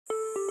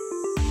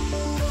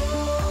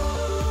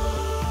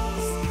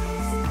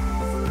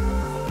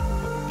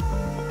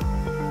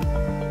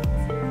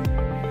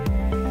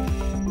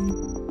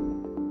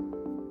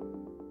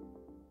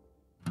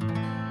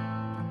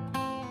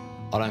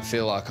don't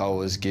feel like I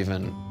was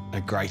given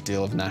a great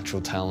deal of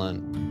natural talent.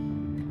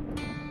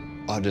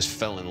 I just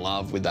fell in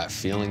love with that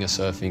feeling of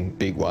surfing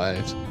big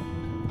waves.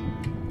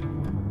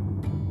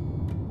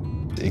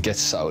 It gets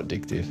so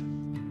addictive.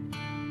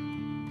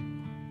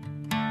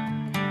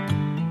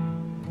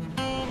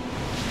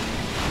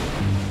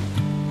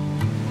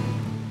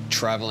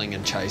 Travelling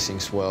and chasing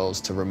swells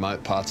to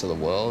remote parts of the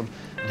world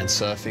and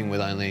surfing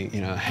with only,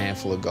 you know, a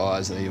handful of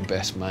guys that are your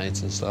best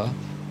mates and stuff,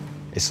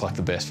 it's like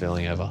the best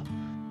feeling ever.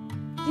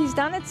 He's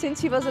done it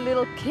since he was a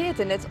little kid,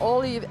 and that's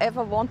all he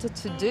ever wanted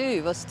to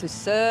do, was to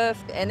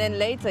surf. And then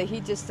later he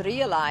just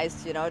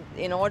realized, you know,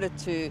 in order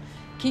to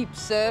keep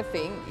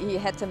surfing, he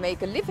had to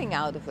make a living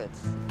out of it.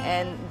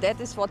 And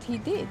that is what he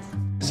did.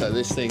 So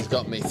this thing's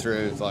got me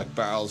through like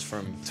barrels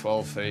from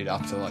 12 feet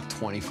up to like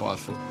 25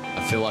 foot.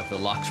 I feel like the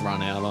luck's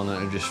run out on it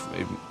and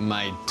it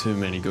made too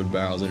many good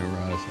barrels in a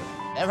row.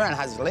 So. Everyone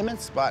has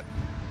limits, but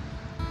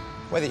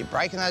whether you're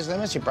breaking those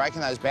limits, you're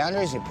breaking those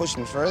boundaries, you're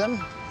pushing through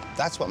them,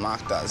 that's what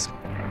Mark does.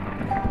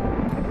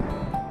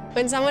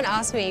 When someone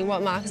asks me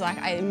what Mark is like,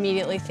 I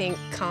immediately think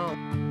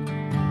calm.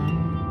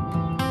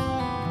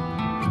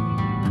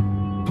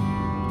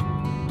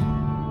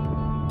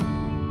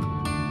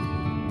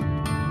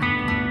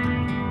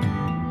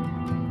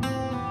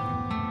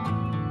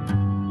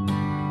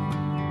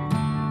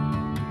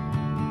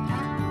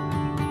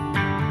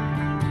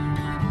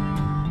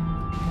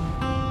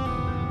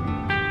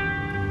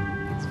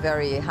 It's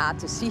very hard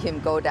to see him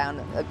go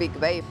down a big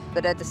wave,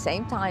 but at the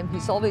same time,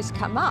 he's always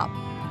come up.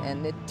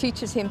 And it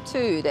teaches him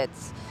too that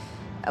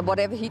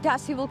whatever he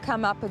does, he will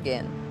come up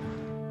again.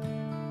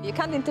 You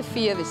can't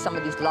interfere with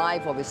somebody's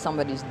life or with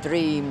somebody's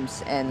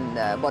dreams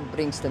and what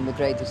brings them the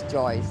greatest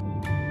joys.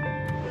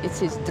 It's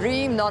his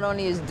dream, not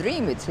only his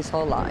dream, it's his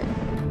whole life.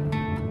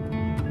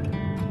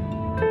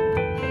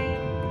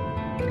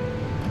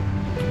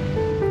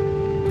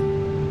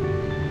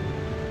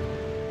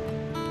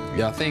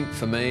 Yeah, I think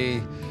for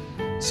me,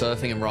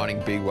 surfing and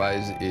riding big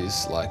waves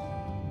is like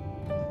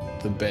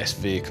the best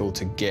vehicle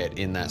to get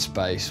in that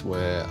space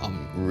where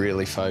I'm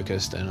really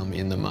focused and I'm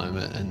in the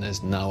moment and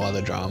there's no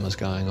other dramas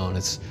going on.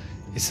 It's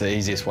the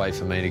easiest way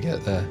for me to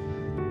get there.